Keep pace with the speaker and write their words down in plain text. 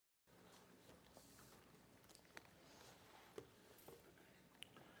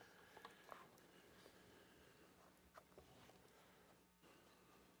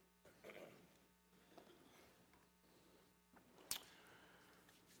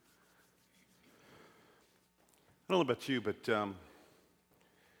I don't know about you, but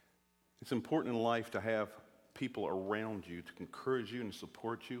it's important in life to have people around you to encourage you and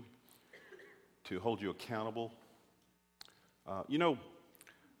support you, to hold you accountable. No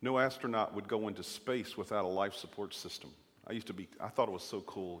astronaut would go into space without a life support system. I thought it was so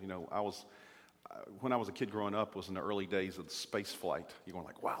cool. When I was a kid growing up, it was in the early days of the space flight. You're going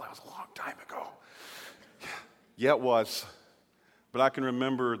like, wow, that was a long time ago. Yeah, it was. But I can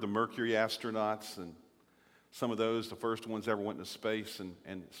remember the Mercury astronauts and some of those, the first ones ever went into space, and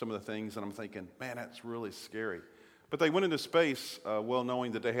some of the things, and I'm thinking, man, that's really scary. But they went into space well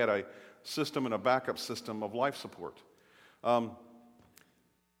knowing that they had a system and a backup system of life support. No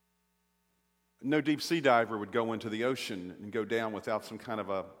deep sea diver would go into the ocean and go down without some kind of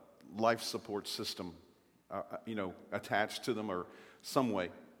a life support system, attached to them or some way.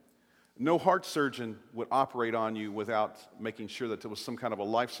 No heart surgeon would operate on you without making sure that there was some kind of a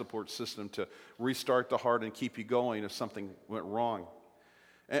life support system to restart the heart and keep you going if something went wrong.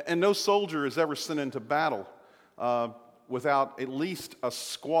 And no soldier is ever sent into battle without at least a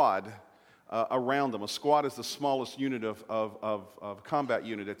squad around them. A squad is the smallest unit of combat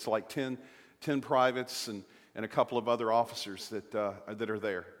unit. It's like 10 privates and a couple of other officers that are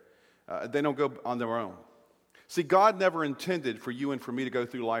there. They don't go on their own. See, God never intended for you and for me to go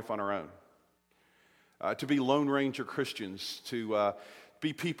through life on our own, to be Lone Ranger Christians, to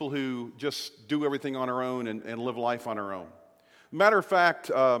be people who just do everything on our own and live life on our own. Matter of fact,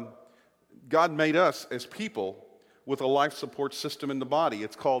 God made us as people with a life support system in the body.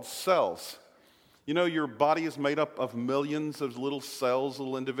 It's called cells. You know, your body is made up of millions of little cells,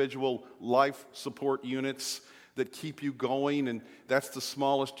 little individual life support units that keep you going, and that's the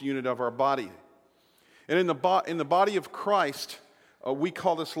smallest unit of our body. And in the body of Christ, we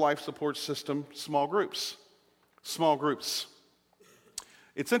call this life support system small groups. Small groups.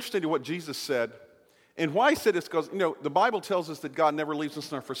 It's interesting to what Jesus said. And why he said this, because, the Bible tells us that God never leaves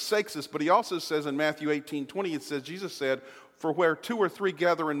us nor forsakes us, but he also says in Matthew 18:20, it says, Jesus said, "For where 2 or 3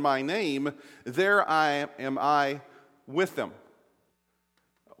 gather in my name, there am I with them."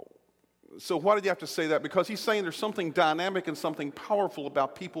 So why did you have to say that? Because he's saying there's something dynamic and something powerful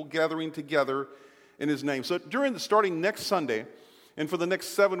about people gathering together in his name. So starting next Sunday, and for the next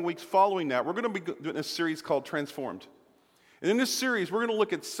 7 weeks following that, we're going to be doing a series called Transformed. And in this series, we're going to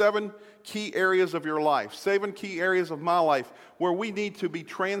look at 7 key areas of your life, 7 key areas of my life where we need to be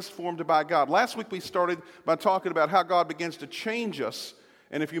transformed by God. Last week we started by talking about how God begins to change us.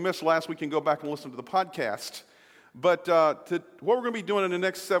 And if you missed last week, you can go back and listen to the podcast. But what we're going to be doing in the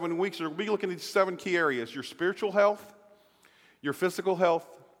next 7 weeks is we'll be looking at these 7 key areas: your spiritual health, your physical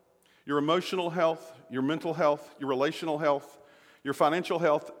health, your emotional health, your mental health, your relational health, your financial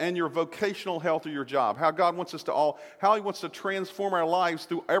health, and your vocational health or your job. How God wants us to how he wants to transform our lives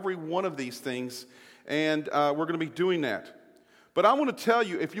through every one of these things. And we're going to be doing that. But I want to tell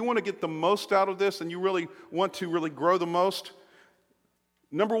you, if you want to get the most out of this and you really want to really grow the most,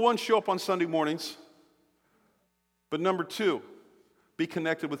 number 1, show up on Sunday mornings. But number 2, be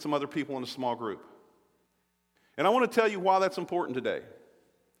connected with some other people in a small group. And I want to tell you why that's important today.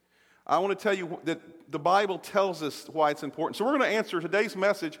 I want to tell you that the Bible tells us why it's important. So we're going to answer, today's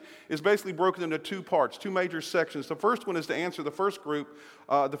message is basically broken into 2 parts, 2 major sections. The first one is to answer the first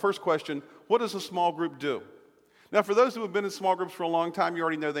question: what does a small group do? Now, for those who have been in small groups for a long time, you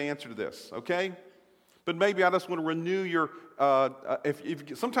already know the answer to this, okay? But maybe I just want to renew your,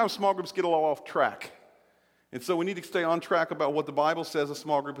 sometimes small groups get a little off track. And so we need to stay on track about what the Bible says a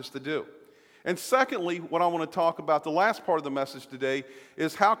small group is to do. And secondly, what I want to talk about, the last part of the message today,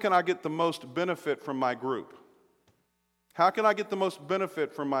 is how can I get the most benefit from my group? How can I get the most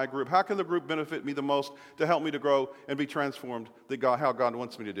benefit from my group? How can the group benefit me the most to help me to grow and be transformed how God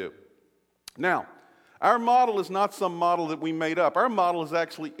wants me to do? Now, our model is not some model that we made up. Our model is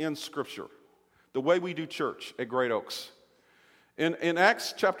actually in Scripture, the way we do church at Great Oaks. In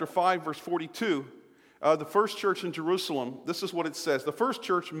Acts chapter 5, verse 42, the first church in Jerusalem, this is what it says. The first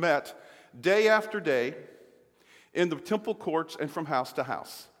church met day after day in the temple courts and from house to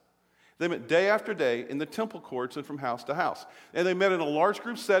house. They met day after day in the temple courts and from house to house. And they met in a large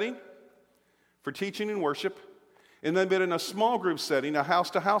group setting for teaching and worship. And they met in a small group setting, a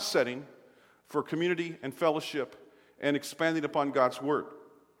house-to-house setting, for community and fellowship and expanding upon God's Word.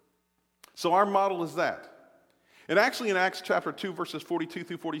 So our model is that. And actually in Acts chapter 2, verses 42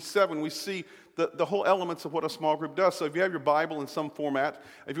 through 47, we see the whole elements of what a small group does. So if you have your Bible in some format,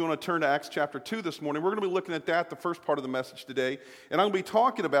 if you want to turn to Acts chapter 2 this morning, we're going to be looking at that, the first part of the message today. And I'm going to be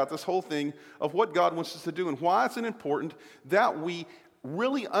talking about this whole thing of what God wants us to do and why it's important that we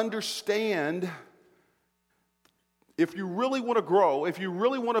really understand if you really want to grow, if you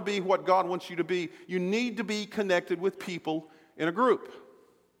really want to be what God wants you to be, you need to be connected with people in a group.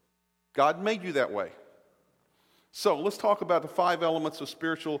 God made you that way. So let's talk about the 5 elements of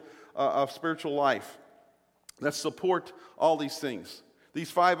spiritual life that support all these things.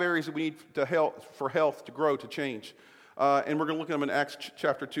 These 5 areas that we need for health to grow, to change. And we're going to look at them in Acts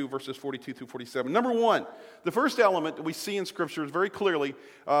chapter 2, verses 42 through 47. Number 1, the first element that we see in Scripture very clearly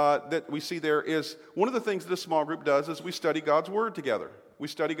that we see there is one of the things that a small group does is we study God's Word together. We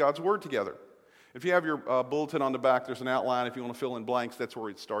study God's Word together. If you have your bulletin on the back, there's an outline. If you want to fill in blanks, that's where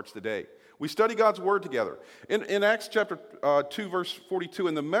it starts today. We study God's Word together. In Acts chapter 2, verse 42,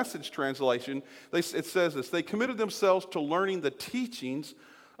 in the Message translation, it says this: they committed themselves to learning the teachings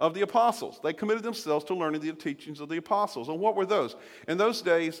of the apostles. They committed themselves to learning the teachings of the apostles. And what were those? In those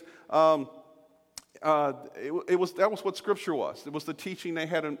days, that was what Scripture was. It was the teaching they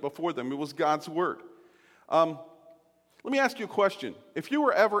had before them. It was God's Word. Let me ask you a question. If you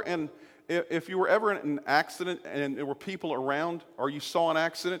were ever in an accident and there were people around, or you saw an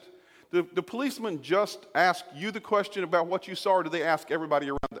accident, the policeman just ask you the question about what you saw, or do they ask everybody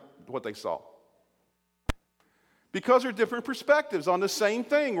around what they saw? Because there are different perspectives on the same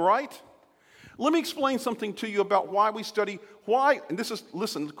thing, right? Let me explain something to you about why we study, and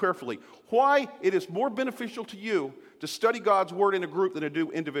listen carefully, why it is more beneficial to you to study God's Word in a group than to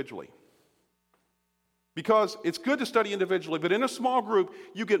do individually. Because it's good to study individually, but in a small group,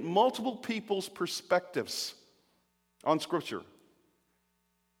 you get multiple people's perspectives on Scripture.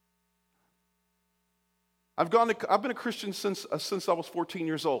 I've been a Christian since I was 14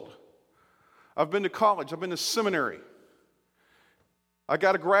 years old. I've been to college. I've been to seminary. I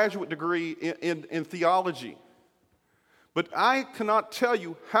got a graduate degree in theology. But I cannot tell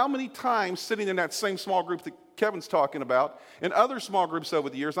you how many times sitting in that same small group that Kevin's talking about, and other small groups over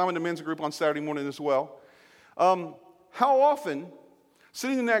the years, I'm in the men's group on Saturday morning as well, how often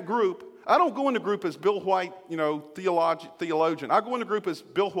sitting in that group, I don't go in the group as Bill White, theologian. I go in the group as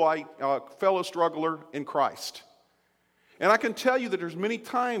Bill White, fellow struggler in Christ. And I can tell you that there's many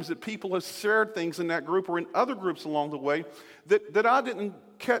times that people have shared things in that group or in other groups along the way that I didn't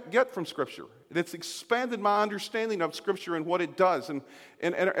get from Scripture. It's expanded my understanding of Scripture and what it does and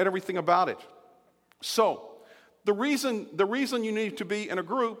everything about it. So, the reason you need to be in a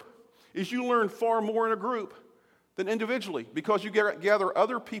group is you learn far more in a group than individually, because you gather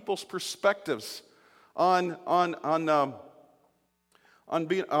other people's perspectives on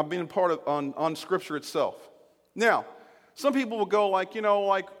being part of on Scripture itself. Now, some people will go and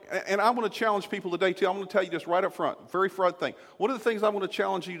I want to challenge people today too. I'm going to tell you this right up front, very front thing. One of the things I want to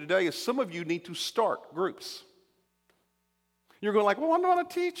challenge you today is some of you need to start groups. You're going well, I'm not a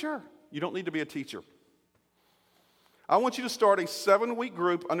teacher. You don't need to be a teacher. I want you to start a 7-week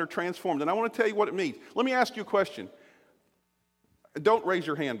group under Transformed, and I want to tell you what it means. Let me ask you a question. Don't raise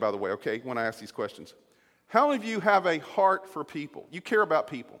your hand, by the way, okay, when I ask these questions. How many of you have a heart for people? You care about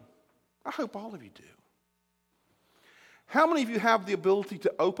people. I hope all of you do. How many of you have the ability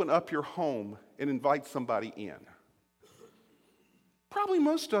to open up your home and invite somebody in? Probably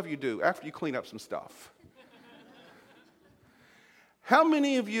most of you do, after you clean up some stuff. How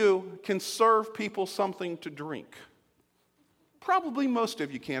many of you can serve people something to drink? Probably most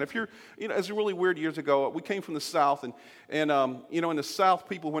of you can. If it was really weird years ago. We came from the South, and in the South,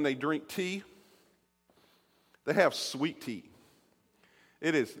 people, when they drink tea, they have sweet tea.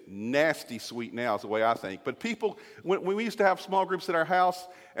 It is nasty sweet now is the way I think. But people, when we used to have small groups at our house,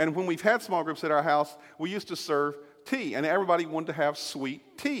 and when we've had small groups at our house, we used to serve tea, and everybody wanted to have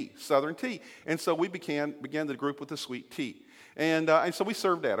sweet tea, Southern tea. And so we began the group with the sweet tea. And so we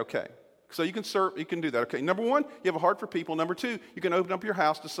served that, okay. So you can do that, okay. Number 1, you have a heart for people. Number 2, you can open up your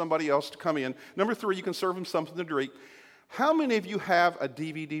house to somebody else to come in. Number 3, you can serve them something to drink. How many of you have a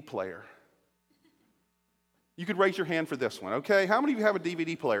DVD player? You could raise your hand for this one, okay? How many of you have a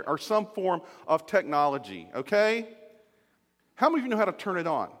DVD player or some form of technology, okay? How many of you know how to turn it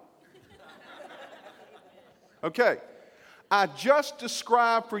on? Okay. I just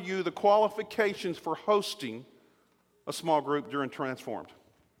described for you the qualifications for hosting a small group during Transformed.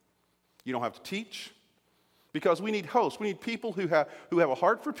 You don't have to teach, because we need hosts. We need people who have a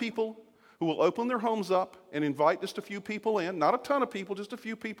heart for people, who will open their homes up and invite just a few people in. Not a ton of people, just a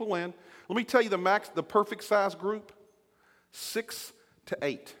few people in. Let me tell you the perfect size group, 6 to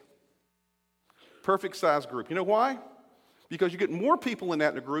 8. Perfect size group. You know why? Because you get more people in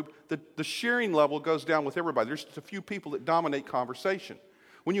that group, the sharing level goes down with everybody. There's just a few people that dominate conversation.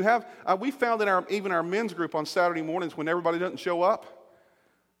 When you have, we found in even our men's group on Saturday mornings when everybody doesn't show up,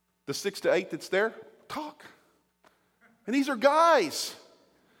 the 6 to 8 that's there, talk. And these are guys.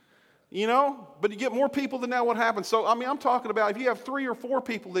 You know, but you get more people than that, what happens? So, I mean, I'm talking about if you have 3 or 4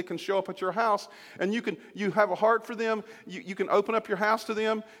 people that can show up at your house and you have a heart for them, you can open up your house to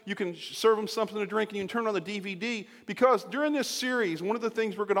them, you can serve them something to drink, and you can turn on the DVD. Because during this series, one of the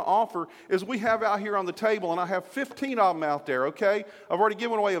things we're going to offer is we have out here on the table, and I have 15 of them out there, okay? I've already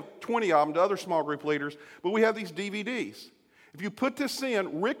given away 20 of them to other small group leaders, but we have these DVDs. If you put this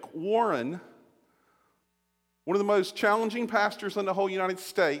in, Rick Warren, one of the most challenging pastors in the whole United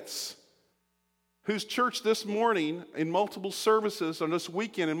States, whose church this morning in multiple services, or this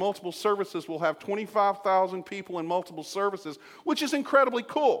weekend in multiple services, will have 25,000 people in multiple services, which is incredibly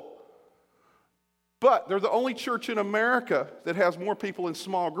cool. But they're the only church in America that has more people in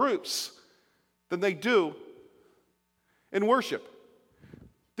small groups than they do in worship.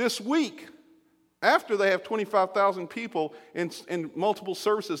 This week, after they have 25,000 people in multiple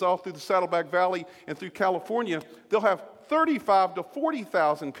services all through the Saddleback Valley and through California, they'll have 35 to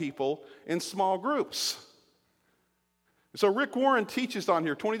 40,000 people in small groups. So Rick Warren teaches on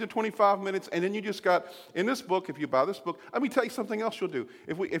here 20 to 25 minutes, and then you just got, in this book, if you buy this book, let me tell you something else you'll do.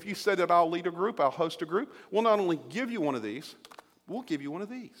 If you say that I'll lead a group, I'll host a group, we'll not only give you one of these, we'll give you one of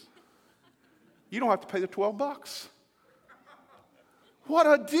these. You don't have to pay the $12. What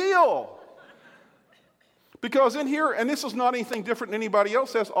a deal! Because in here, and this is not anything different than anybody else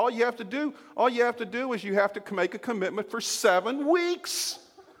says, all you have to do is you have to make a commitment for 7 weeks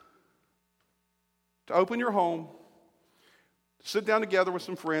to open your home, sit down together with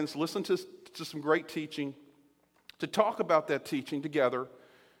some friends, listen to some great teaching, to talk about that teaching together,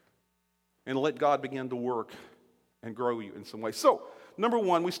 and let God begin to work and grow you in some way. So, number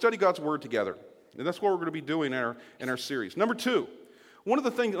 1, we study God's Word together. And that's what we're going to be doing in our series. Number 2,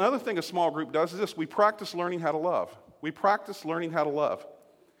 another thing a small group does is this: we practice learning how to love. We practice learning how to love.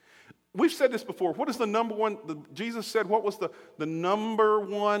 We've said this before. What is the number one? Jesus said, what was the number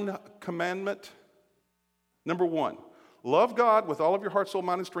 1 commandment? Number 1, love God with all of your heart, soul,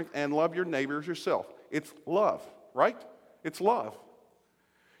 mind, and strength, and love your neighbor as yourself. It's love, right? It's love.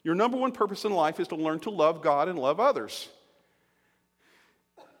 Your number 1 purpose in life is to learn to love God and love others.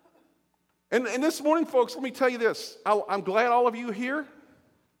 And this morning, folks, let me tell you this. I'm glad all of you are here.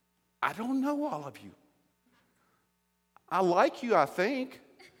 I don't know all of you. I like you, I think.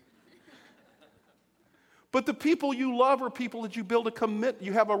 But the people you love are people that you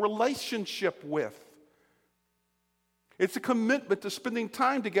you have a relationship with. It's a commitment to spending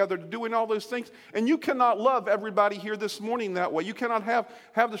time together, to doing all those things. And you cannot love everybody here this morning that way. You cannot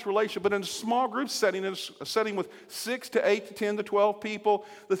have this relationship. But in a small group setting, in a setting with 6 to 8 to 10 to 12 people,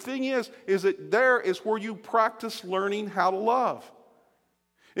 the thing is that there is where you practice learning how to love.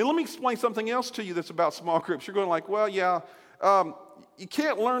 And let me explain something else to you that's about small groups. You're going like, well, yeah, you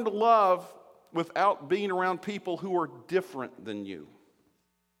can't learn to love without being around people who are different than you.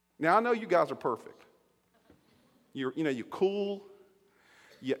 Now, I know you guys are perfect. You're cool.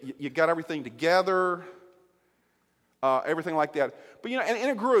 You got everything together, everything like that. But, and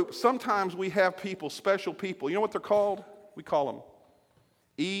in a group, sometimes we have people, special people. You know what they're called? We call them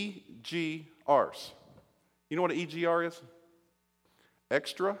EGRs. You know what an EGR is?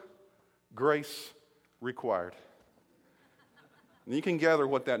 Extra grace required. And you can gather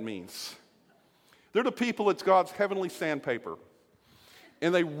what that means. They're the people that's God's heavenly sandpaper.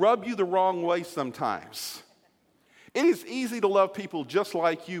 And they rub you the wrong way sometimes. It is easy to love people just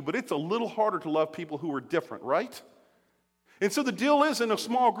like you, but it's a little harder to love people who are different, right? And so the deal is, in a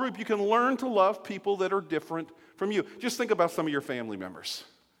small group, you can learn to love people that are different from you. Just think about some of your family members.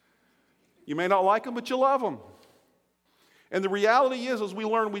 You may not like them, but you love them. And the reality is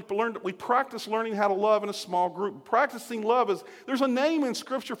we practice learning how to love in a small group. Practicing love there's a name in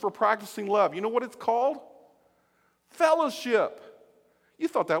Scripture for practicing love. You know what it's called? Fellowship. You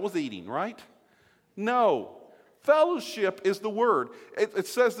thought that was eating, right? No. Fellowship is the word. It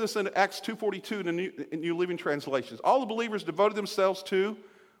says this in Acts 2:42 in the New Living Translations. All the believers devoted themselves to,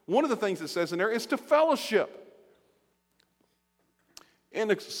 one of the things it says in there is to fellowship. In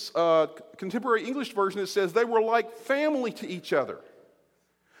the contemporary English version, it says they were like family to each other.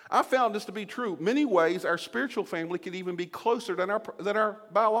 I found this to be true. Many ways, our spiritual family can even be closer than our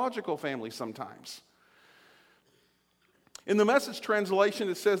biological family sometimes. In the Message translation,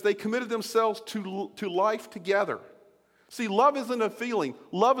 it says they committed themselves to life together. See, love isn't a feeling.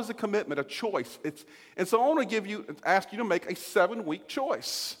 Love is a commitment, a choice. And so I want to ask you to make a 7-week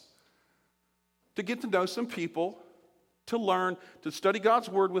choice to get to know some people, to learn, to study God's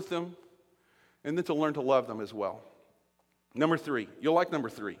Word with them, and then to learn to love them as well. Number 3. You'll like number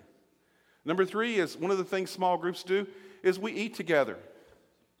 3. Number 3 is one of the things small groups do is we eat together.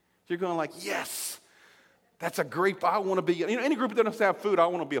 You're going like, yes. That's a great, I want to be, any group that doesn't have food, I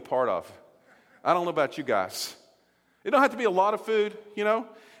want to be a part of. I don't know about you guys. It don't have to be a lot of food,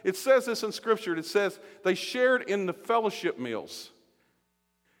 It says this in Scripture. It says they shared in the fellowship meals.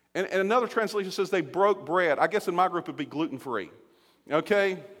 And another translation says they broke bread. I guess in my group it would be gluten-free.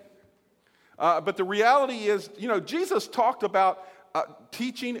 Okay? But the reality is, Jesus talked about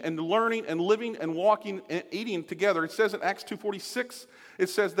teaching and learning and living and walking and eating together. It says in Acts 2:46, it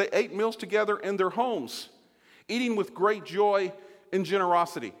says they ate meals together in their homes, eating with great joy and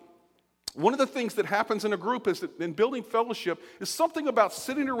generosity. One of the things that happens in a group is that in building fellowship is something about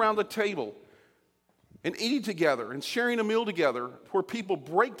sitting around the table and eating together and sharing a meal together where people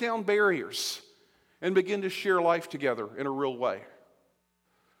break down barriers and begin to share life together in a real way.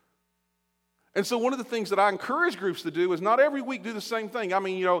 And so one of the things that I encourage groups to do is not every week do the same thing. I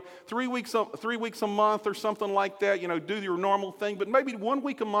mean, 3 weeks a month or something like that, do your normal thing. But maybe 1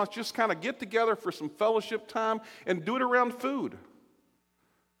 week a month, just kind of get together for some fellowship time and do it around food.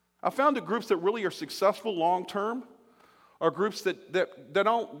 I found that groups that really are successful long term are groups there's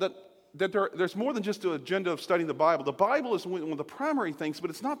more than just an agenda of studying the Bible. The Bible is one of the primary things, but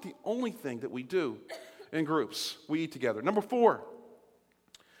it's not the only thing that we do in groups. We eat together. Number 4.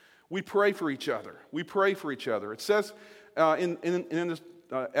 We pray for each other. We pray for each other. It says in this,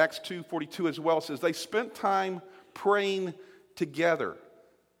 Acts 2:42 as well, it says they spent time praying together.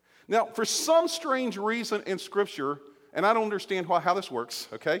 Now, for some strange reason in Scripture, and I don't understand how this works,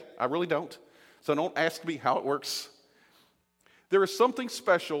 okay? I really don't. So don't ask me how it works. There is something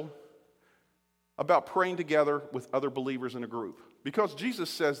special about praying together with other believers in a group. Because Jesus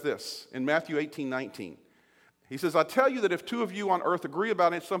says this in Matthew 18:19. He says, I tell you that if 2 of you on earth agree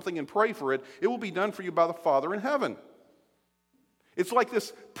about something and pray for it, it will be done for you by the Father in heaven. It's like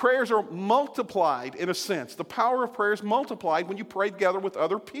this, prayers are multiplied in a sense. The power of prayer is multiplied when you pray together with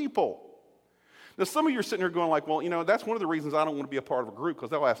other people. Now, some of you are sitting here going like, well, that's one of the reasons I don't want to be a part of a group, because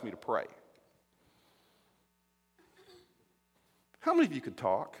they'll ask me to pray. How many of you could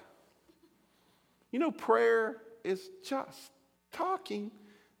talk? Prayer is just talking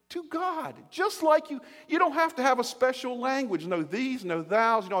to God. Just like you don't have to have a special language. No these, no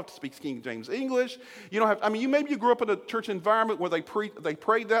thous. You don't have to speak King James English. You don't have, maybe you grew up in a church environment where they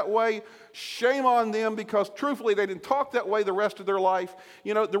prayed that way. Shame on them, because truthfully they didn't talk that way the rest of their life.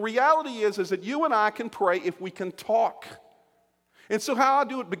 The reality is that you and I can pray if we can talk. And so how I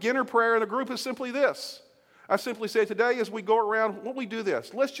do it, beginner prayer in a group, is simply this. I simply say today as we go around, why don't we do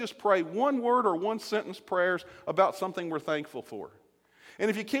this? Let's just pray one word or one sentence prayers about something we're thankful for. And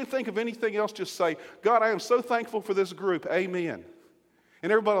if you can't think of anything else, just say, God, I am so thankful for this group. Amen.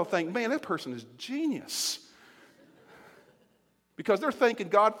 And everybody will think, man, that person is genius. Because they're thanking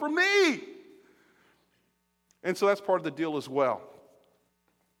God for me. And so that's part of the deal as well.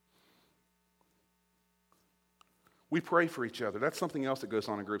 We pray for each other. That's something else that goes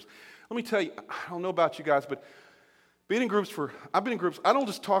on in groups. Let me tell you, I don't know about you guys, but I've been in groups. I don't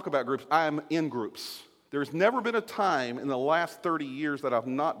just talk about groups. I am in groups. There's never been a time in the last 30 years that I've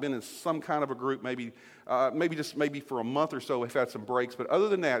not been in some kind of a group, maybe for a month or so we've had some breaks, but other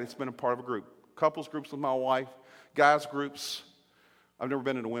than that, it's been a part of a group. Couples groups with my wife, guys groups. I've never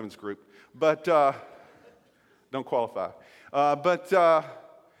been in a women's group, but don't qualify. But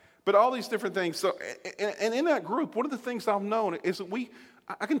all these different things. So, and in that group, one of the things I've known is that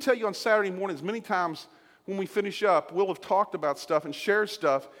I can tell you on Saturday mornings, many times when we finish up, we'll have talked about stuff and shared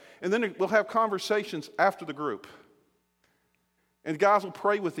stuff, and then we'll have conversations after the group. And guys will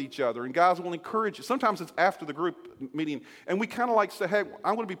pray with each other, and guys will encourage you. Sometimes it's after the group meeting, and we kind of like say, hey,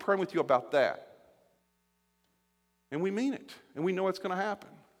 I'm going to be praying with you about that. And we mean it, and we know it's going to happen.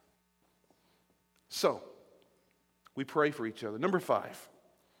 So, we pray for each other. Number 5,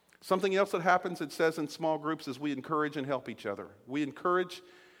 something else that happens, it says in small groups, is we encourage and help each other. We encourage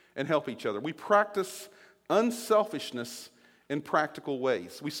and help each other. We practice unselfishness in practical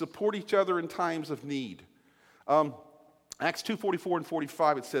ways. We support each other in times of need. Acts 2:44 and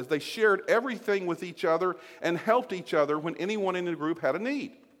 45, it says, they shared everything with each other and helped each other when anyone in the group had a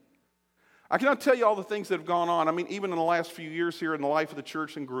need. I cannot tell you all the things that have gone on. Even in the last few years here in the life of the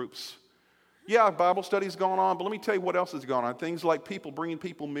church and groups. Yeah, Bible study's gone on, but let me tell you what else has gone on. Things like bringing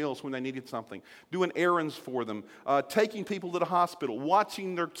people meals when they needed something, doing errands for them, taking people to the hospital,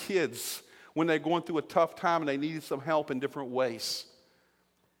 watching their kids when they're going through a tough time and they needed some help in different ways.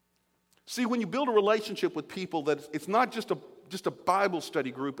 See, when you build a relationship with people, that it's not just a Bible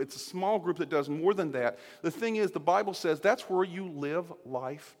study group, it's a small group that does more than that. The thing is, the Bible says that's where you live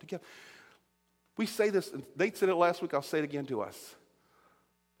life together. We say this, and Nate said it last week, I'll say it again to us.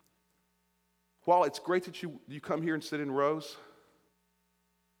 While it's great that you come here and sit in rows,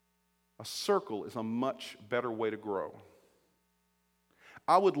 A circle is a much better way to grow.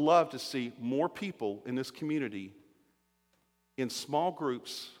 I would love to see more people in this community in small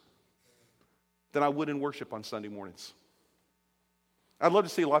groups than I would in worship on Sunday mornings. I'd love to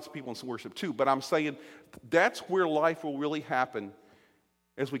see lots of people in worship too, but I'm saying that's where life will really happen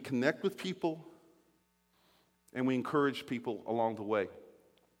as we connect with people and we encourage people along the way.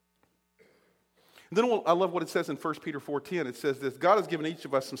 And then I love what it says in 1 Peter 4:10. It says this: God has given each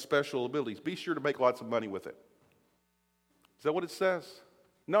of us some special abilities. Be sure to make lots of money with it. Is that what it says?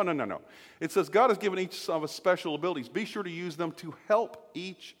 No. It says God has given each of us special abilities. Be sure to use them to help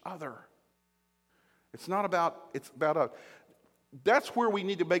each other. It's about us. That's where we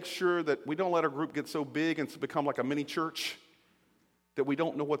need to make sure that we don't let our group get so big and become like a mini church that we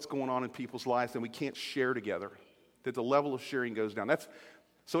don't know what's going on in people's lives and we can't share together, that the level of sharing goes down.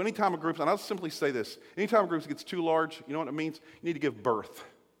 So anytime a group, and I'll simply say this, anytime a group gets too large, you know what it means? You need to give birth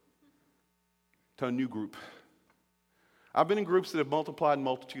to a new group. I've been in groups that have multiplied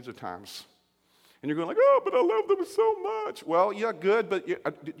multitudes of times. And you're going like, oh, but I love them so much. Well, yeah, good, but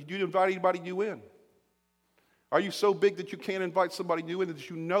did you invite anybody new in? Are you so big that you can't invite somebody new in that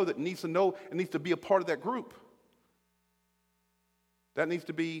you know that needs to know and needs to be a part of that group? That needs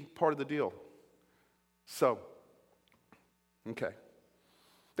to be part of the deal. So, okay.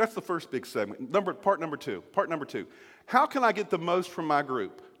 That's the first big segment. Part number two. How can I get the most from my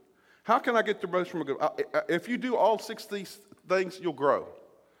group? How can I get the most from a group? If you do all 6 of these things, you'll grow.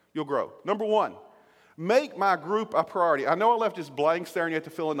 Number 1, make my group a priority. I know I left just blanks there and you have to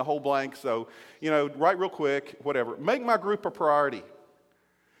fill in the whole blank, so, write real quick, whatever. Make my group a priority.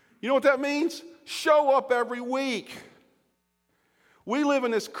 You know what that means? Show up every week. We live in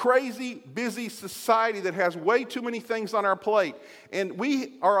this crazy, busy society that has way too many things on our plate. And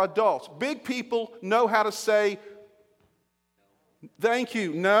we are adults. Big people know how to say, thank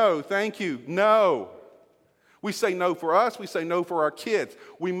you, no, thank you, no. We say no for us, we say no for our kids.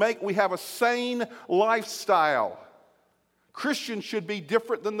 We have a sane lifestyle. Christians should be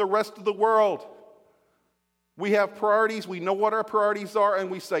different than the rest of the world. We have priorities, we know what our priorities are,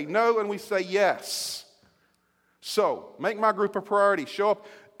 and we say no and we say yes. So, make my group a priority. Show up,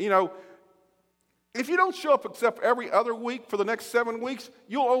 if you don't show up except every other week for the next 7 weeks,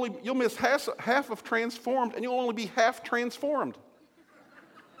 you'll miss half of Transformed, and you'll only be half transformed.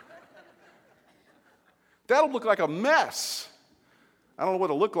 That'll look like a mess. I don't know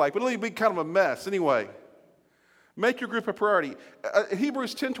what it'll look like, but it'll be kind of a mess anyway. Make your group a priority.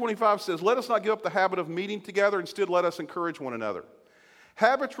 Hebrews 10:25 says, let us not give up the habit of meeting together. Instead, let us encourage one another.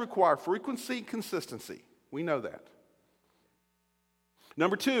 Habits require frequency and consistency. We know that.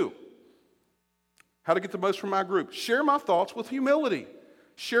 Number 2, how to get the most from my group. Share my thoughts with humility.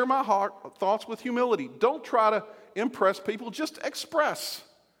 Share my thoughts with humility. Don't try to impress people, just express.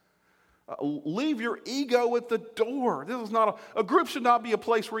 Leave your ego at the door. This is not a group should not be a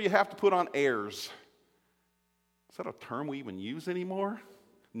place where you have to put on airs. Is that a term we even use anymore?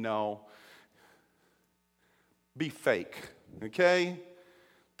 No. Be fake, okay?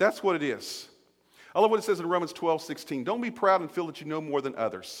 That's what it is. I love what it says in Romans 12:16. Don't be proud and feel that you know more than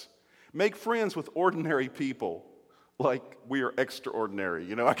others. Make friends with ordinary people like we are extraordinary.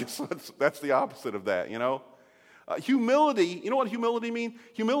 I guess that's the opposite of that, Humility, you know what humility means?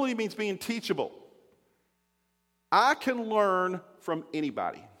 Humility means being teachable. I can learn from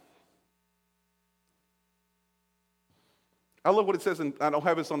anybody. I love what it says, and I don't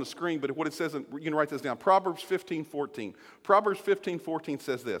have this on the screen, but what it says, you can write this down. Proverbs 15:14. Proverbs 15:14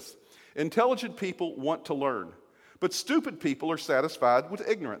 says this. Intelligent people want to learn, but stupid people are satisfied with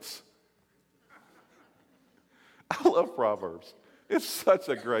ignorance. I love Proverbs. It's such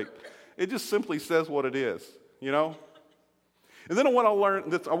a great, it just simply says what it is, And then what I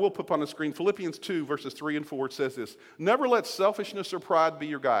learned, I will put on the screen, Philippians 2, verses 3 and 4, it says this. Never let selfishness or pride be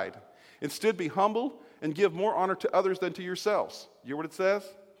your guide. Instead, be humble and give more honor to others than to yourselves. You hear what it says?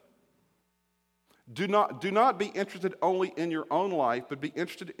 Do not be interested only in your own life, but be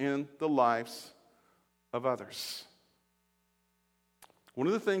interested in the lives of others. One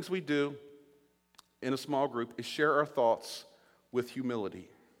of the things we do in a small group is share our thoughts with humility.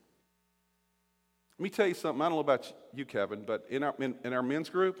 Let me tell you something. I don't know about you, Kevin, but in our men's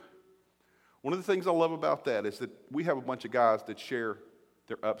group, one of the things I love about that is that we have a bunch of guys that share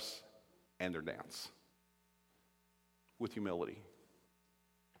their ups and their downs with humility.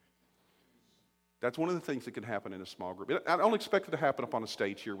 That's one of the things that can happen in a small group. I don't expect it to happen up on a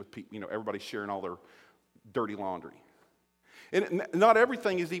stage here with everybody sharing all their dirty laundry. And not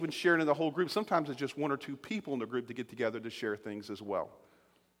everything is even shared in the whole group. Sometimes it's just 1 or 2 people in the group to get together to share things as well.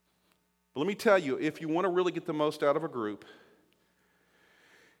 But let me tell you, if you want to really get the most out of a group,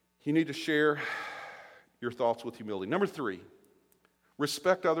 You need to share your thoughts with humility. Number 3,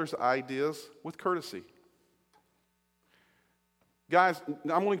 respect others' ideas with courtesy. Guys,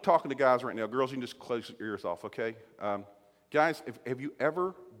 I'm only talking to guys right now. Girls, you can just close your ears off, okay? Guys, have you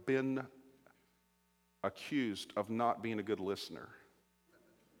ever been accused of not being a good listener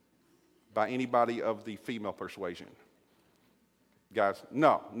by anybody of the female persuasion? Guys,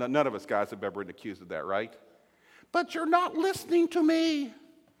 no, none of us guys have ever been accused of that, right? But you're not listening to me.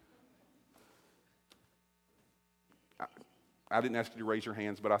 I didn't ask you to raise your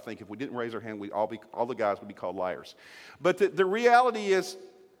hands, but I think if we didn't raise our hand, all the guys would be called liars. But the reality is,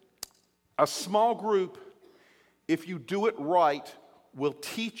 a small group, if you do it right, will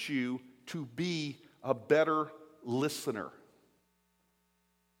teach you to be a better listener.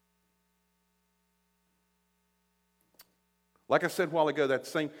 Like I said a while ago, that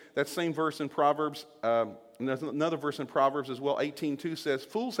same verse in Proverbs, and there's another verse in Proverbs as well, 18:2 says,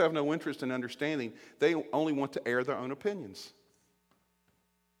 fools have no interest in understanding. They only want to air their own opinions.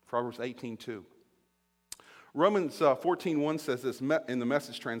 Proverbs 18:2. Romans 14:1 says this in the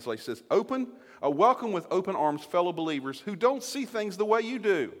Message translation, says, welcome with open arms fellow believers who don't see things the way you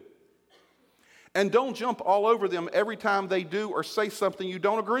do. And don't jump all over them every time they do or say something you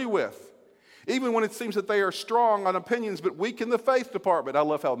don't agree with. Even when it seems that they are strong on opinions but weak in the faith department. I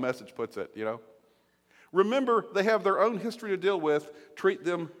love how Message puts it, you know. Remember, they have their own history to deal with. Treat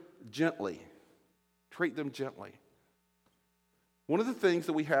them gently. Treat them gently. One of the things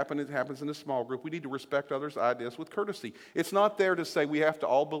that happens in a small group, we need to respect others' ideas with courtesy. It's not there to say we have to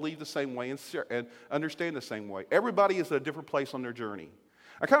all believe the same way and understand the same way. Everybody is at a different place on their journey.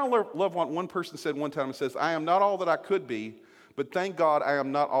 I kind of love what one person said one time. It says, I am not all that I could be, but thank God I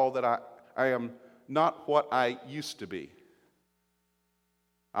am not all that I am not what I used to be.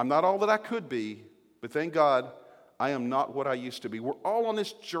 I'm not all that I could be, but thank God I am not what I used to be. We're all on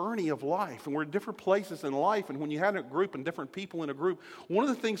this journey of life, and we're in different places in life. And when you have a group and different people in a group, one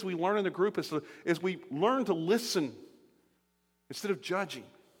of the things we learn in the group is we learn to listen instead of judging.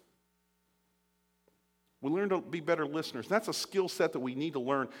 We learn to be better listeners. And that's a skill set that we need to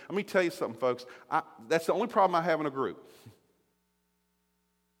learn. Let me tell you something, folks. That's the only problem I have in a group.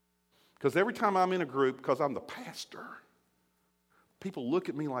 Because every time I'm in a group, because I'm the pastor, people look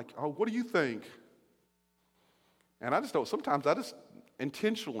at me like, oh, what do you think? And sometimes I just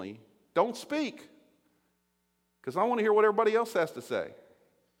intentionally don't speak. Because I want to hear what everybody else has to say.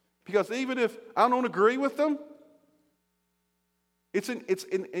 Because even if I don't agree with them,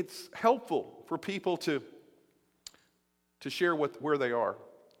 it's helpful for people to share where they are.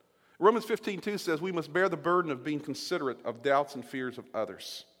 Romans 15:2 says we must bear the burden of being considerate of doubts and fears of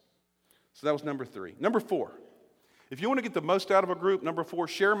others. So that was number 3. Number 4, if you want to get the most out of a group, number 4,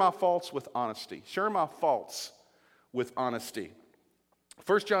 share my faults with honesty. Share my faults with honesty.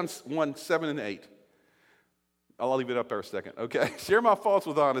 1 John 1, 7 and 8. I'll leave it up there a second. Okay, share my faults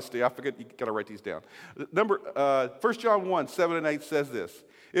with honesty. I forget, you got to write these down. 1 John 1, 7 and 8 says this.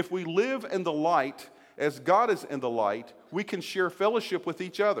 If we live in the light as God is in the light, we can share fellowship with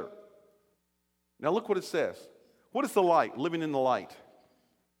each other. Now look what it says. What is the light? Living in the light.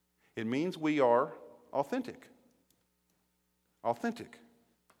 It means we are authentic. Authentic.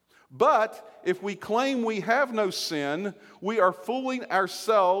 But if we claim we have no sin, we are fooling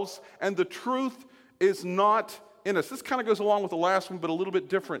ourselves and the truth is not in us. This kind of goes along with the last one, but a little bit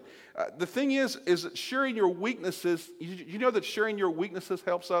different. The thing is that sharing your weaknesses, you know that sharing your weaknesses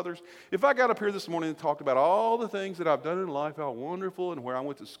helps others? If I got up here this morning and talked about all the things that I've done in life, how wonderful, and where I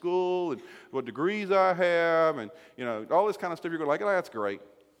went to school, and what degrees I have, and all this kind of stuff, you're going like, oh, that's great.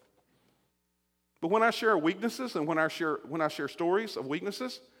 But when I share weaknesses and when I share stories of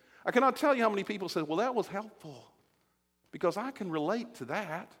weaknesses, I cannot tell you how many people say, well, that was helpful because I can relate to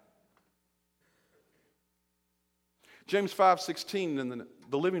that. James 5:16 in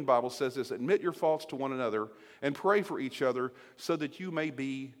the Living Bible says this, admit your faults to one another and pray for each other so that you may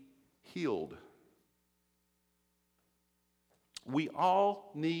be healed. We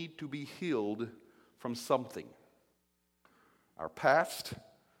all need to be healed from something. Our past,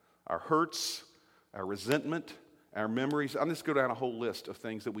 our hurts, our resentment, our memories. I'm just going down a whole list of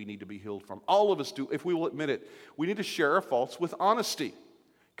things that we need to be healed from. All of us do, if we will admit it. We need to share our faults with honesty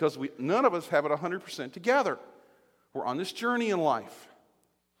because none of us have it 100% together. We're on this journey in life.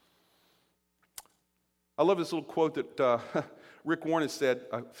 I love this little quote that Rick Warren has said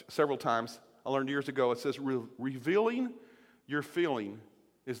several times. I learned years ago. It says, revealing your feeling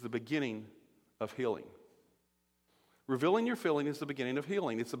is the beginning of healing. Revealing your feeling is the beginning of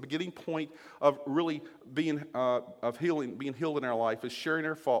healing. It's the beginning point of really being healed in our life is sharing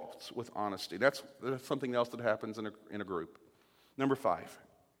our faults with honesty. That's something else that happens in a group. Number 5,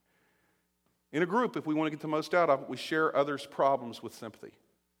 In a group, if we want to get the most out of it, we share others' problems with sympathy.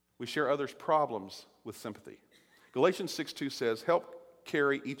 We share others' problems with sympathy. Galatians 6:2 says, help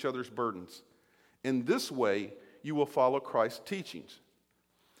carry each other's burdens. In this way, you will follow Christ's teachings.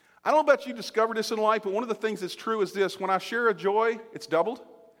 I don't know about you discovered this in life, but one of the things that's true is this. When I share a joy, it's doubled.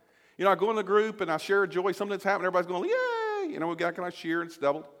 You know, I go in the group and I share a joy, something that's happened, everybody's going, yay! You know, we got kind of share, and it's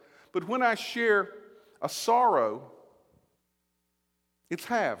doubled. But when I share a sorrow, it's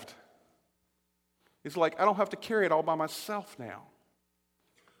halved. It's like I don't have to carry it all by myself now.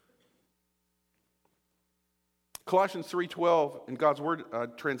 Colossians 3:12 in God's Word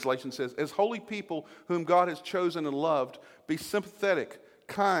translation says, as holy people whom God has chosen and loved, be sympathetic,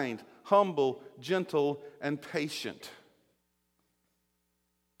 kind, humble, gentle, and patient.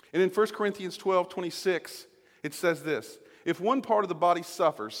 And in 1 Corinthians 12:26, it says this, if one part of the body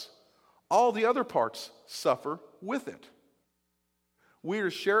suffers, all the other parts suffer with it. We are to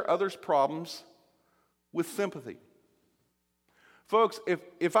share others' problems with sympathy. Folks,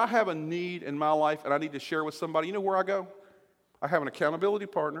 if I have a need in my life and I need to share with somebody, you know where I go? I have an accountability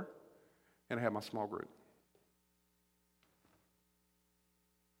partner and I have my small group.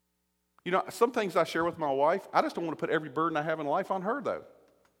 You know, some things I share with my wife, I just don't want to put every burden I have in life on her, though.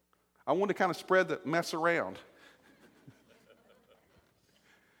 I want to kind of spread the mess around.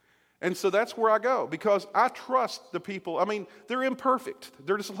 And so that's where I go, because I trust the people. I mean, they're imperfect.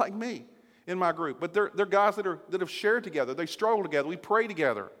 They're just like me in my group. But they're guys that have shared together. They struggle together. We pray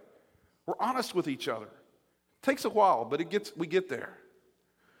together. We're honest with each other. It takes a while, but we get there.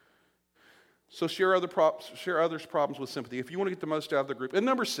 So share others' problems with sympathy if you want to get the most out of the group. And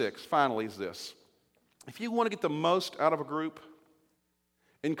number 6, finally, is this. If you want to get the most out of a group,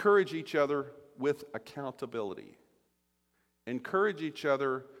 encourage each other with accountability. Encourage each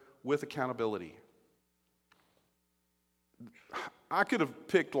other with accountability. I could have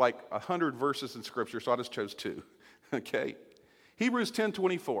picked like 100 verses in Scripture, so I just chose 2. Okay? Hebrews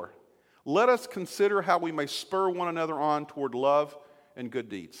 10:24. Let us consider how we may spur one another on toward love and good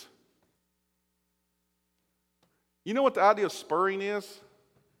deeds. You know what the idea of spurring is?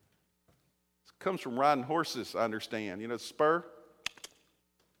 It comes from riding horses, I understand. You know, spur?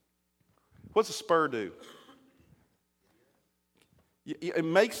 What's a spur do? It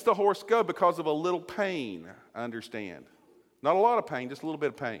makes the horse go because of a little pain, I understand. Not a lot of pain, just a little bit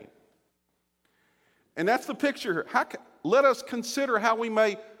of pain. And that's the picture here. Let us consider how we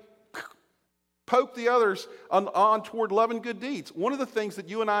may poke the others on toward love and good deeds. One of the things that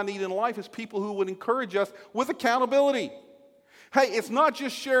you and I need in life is people who would encourage us with accountability. Hey, it's not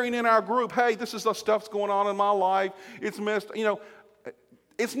just sharing in our group, hey, this is the stuff's going on in my life. It's missed, you know.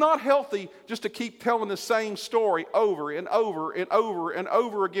 It's not healthy just to keep telling the same story over and over and over and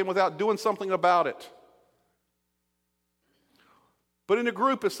over again without doing something about it. But in a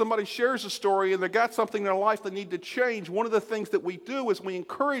group, if somebody shares a story and they've got something in their life they need to change, one of the things that we do is we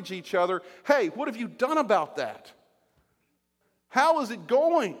encourage each other. Hey, what have you done about that? How is it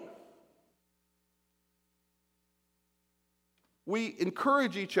going? We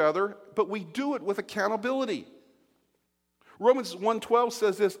encourage each other, but we do it with accountability. Romans 1:12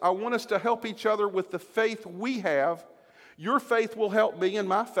 says this, I want us to help each other with the faith we have. Your faith will help me and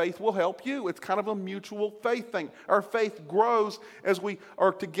my faith will help you. It's kind of a mutual faith thing. Our faith grows as we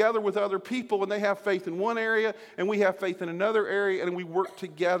are together with other people and they have faith in one area and we have faith in another area and we work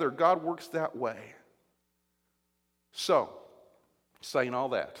together. God works that way. So, saying all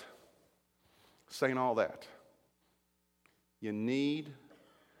that, you need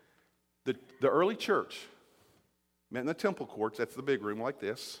the early church met in the temple courts. That's the big room like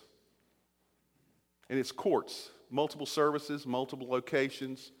this. And it's courts, multiple services, multiple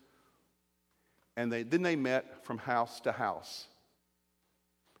locations. And then they met from house to house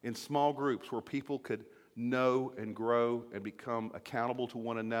in small groups where people could know and grow and become accountable to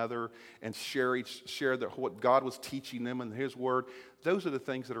one another and share what God was teaching them in His Word. Those are the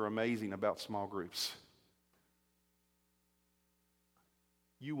things that are amazing about small groups.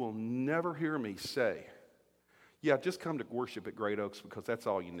 You will never hear me say, yeah, just come to worship at Great Oaks because that's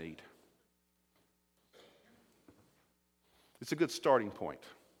all you need. It's a good starting point.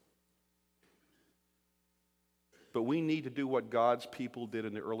 But we need to do what God's people did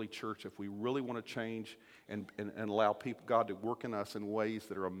in the early church if we really want to change and allow God to work in us in ways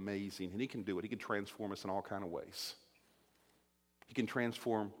that are amazing. And He can do it. He can transform us in all kinds of ways. He can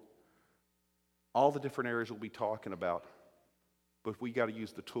transform all the different areas we'll be talking about. But we got to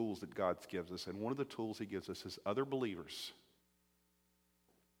use the tools that God gives us. And one of the tools He gives us is other believers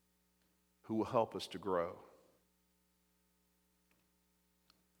who will help us to grow.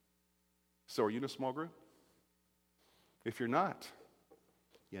 So are you in a small group? If you're not,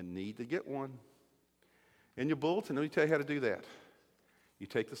 You need to get one. In your bulletin, let me tell you how to do that. You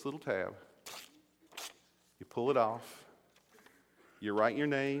take this little tab, you pull it off, you write your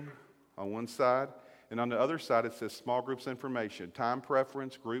name on one side, and on the other side it says small groups information, time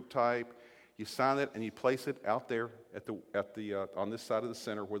preference, group type. You sign it and you place it out there on this side of the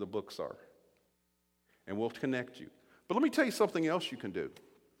center where the books are. And we'll connect you. But let me tell you something else you can do.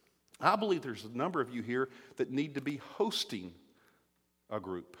 I believe there's a number of you here that need to be hosting a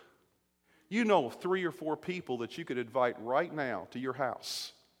group. You know of 3 or 4 people that you could invite right now to your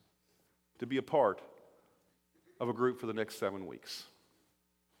house to be a part of a group for the next 7 weeks.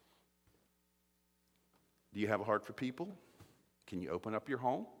 Do you have a heart for people? Can you open up your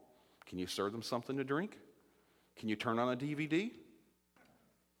home? Can you serve them something to drink? Can you turn on a DVD?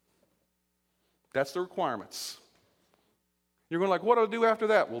 That's the requirements. You're going like, what do I do after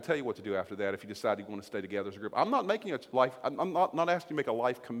that? We'll tell you what to do after that if you decide you want to stay together as a group. I'm not making I'm not asking you to make a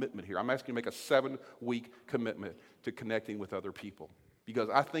life commitment here. I'm asking you to make a 7-week commitment to connecting with other people because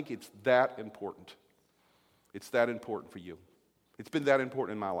I think it's that important. It's that important for you. It's been that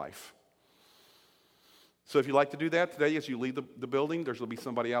important in my life. So if you'd like to do that today as you leave the building, there's going to be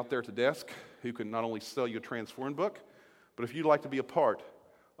somebody out there at the desk who can not only sell you a Transform book, but if you'd like to be a part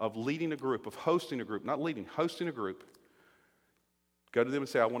of leading a group, of hosting a group, not leading, hosting a group, go to them and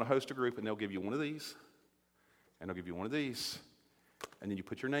say, I want to host a group, and they'll give you one of these, and they'll give you one of these, and then you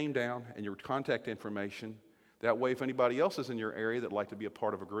put your name down and your contact information. That way, if anybody else is in your area that would like to be a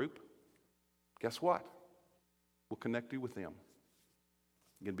part of a group, guess what? We'll connect you with them.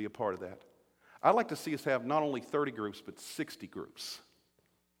 You can be a part of that. I'd like to see us have not only 30 groups, but 60 groups.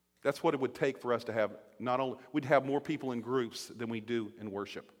 That's what it would take for us to have we'd have more people in groups than we do in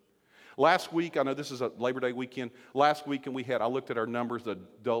worship. Last week, I know this is a Labor Day weekend. Last weekend I looked at our numbers, the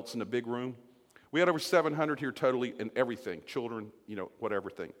adults in the big room. We had over 700 here totally in everything, children, whatever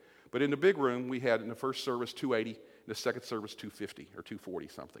thing. But in the big room, we had in the first service 280, in the second service 250 or 240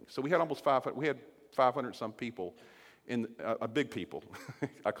 something. So we had almost 500. We had 500 some people in big people.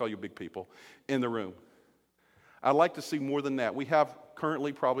 I call you big people in the room. I'd like to see more than that. We have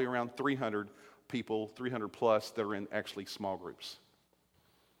currently probably around 300 people, 300 plus that are in actually small groups.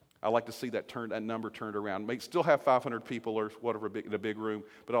 I'd like to see that number turned around. May still have 500 people or whatever in a big room,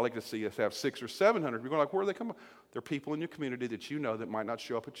 but I'd like to see us have 600 or 700. You're going like, where do they come from? They're people in your community that you know that might not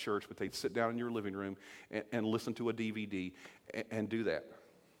show up at church, but they'd sit down in your living room and listen to a DVD and do that.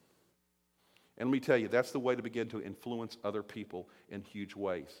 And let me tell you, that's the way to begin to influence other people in huge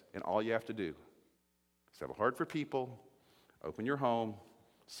ways. And all you have to do is have a heart for people, open your home,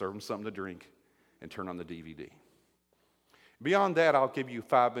 serve them something to drink, and turn on the DVD. Beyond that, I'll give you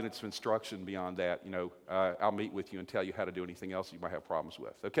 5 minutes of instruction beyond that. I'll meet with you and tell you how to do anything else you might have problems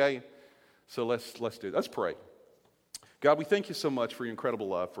with, okay? So let's do it. Let's pray. God, we thank you so much for your incredible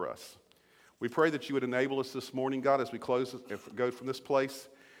love for us. We pray that you would enable us this morning, God, as we go from this place,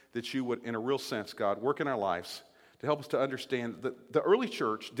 that you would, in a real sense, God, work in our lives to help us to understand that the early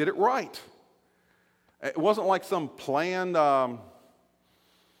church did it right. It wasn't like some planned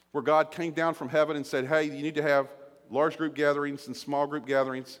where God came down from heaven and said, hey, you need to have large group gatherings and small group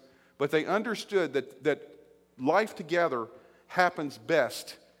gatherings, but they understood that life together happens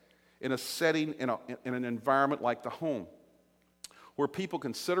best in a setting, in an environment like the home, where people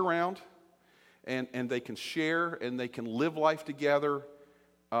can sit around and they can share and they can live life together,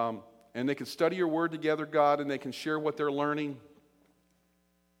 and they can study your word together, God, and they can share what they're learning,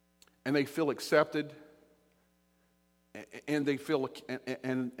 and they feel accepted, and they feel,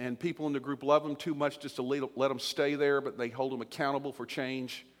 and people in the group love them too much just to let them stay there, but they hold them accountable for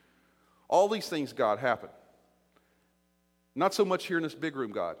change. All these things, God, happen. Not so much here in this big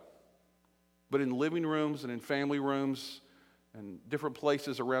room, God, but in living rooms and in family rooms and different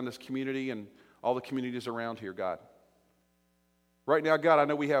places around this community and all the communities around here, God. Right now, God, I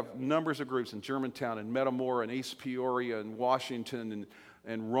know we have numbers of groups in Germantown and Metamora and East Peoria and Washington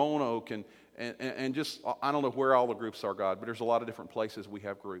and Roanoke and just, I don't know where all the groups are, God, but there's a lot of different places we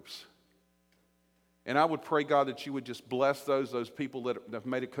have groups. And I would pray, God, that you would just bless those people that have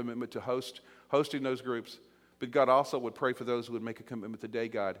made a commitment to hosting those groups. But God, also would pray for those who would make a commitment today,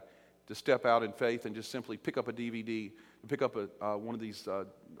 God, to step out in faith and just simply pick up a DVD, pick up one of these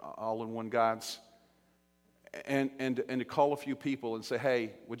all-in-one guides, and to call a few people and say,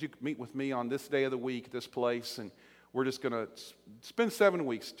 hey, would you meet with me on this day of the week, this place, and we're just going to spend 7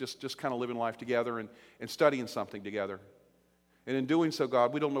 weeks just kind of living life together and studying something together. And in doing so,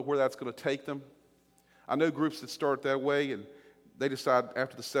 God, we don't know where that's going to take them. I know groups that start that way, and they decide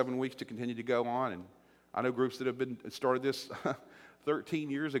after the 7 weeks to continue to go on. And I know groups that have started this 13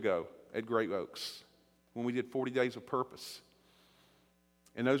 years ago at Great Oaks when we did 40 Days of Purpose.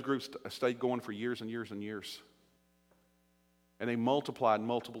 And those groups stayed going for years and years and years. And they multiplied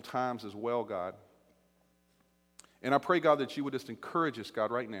multiple times as well, God. And I pray, God, that you would just encourage us,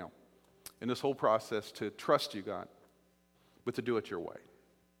 God, right now in this whole process to trust you, God, but to do it your way.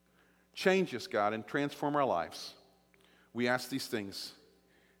 Change us, God, and transform our lives. We ask these things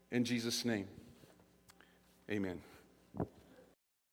in Jesus' name. Amen.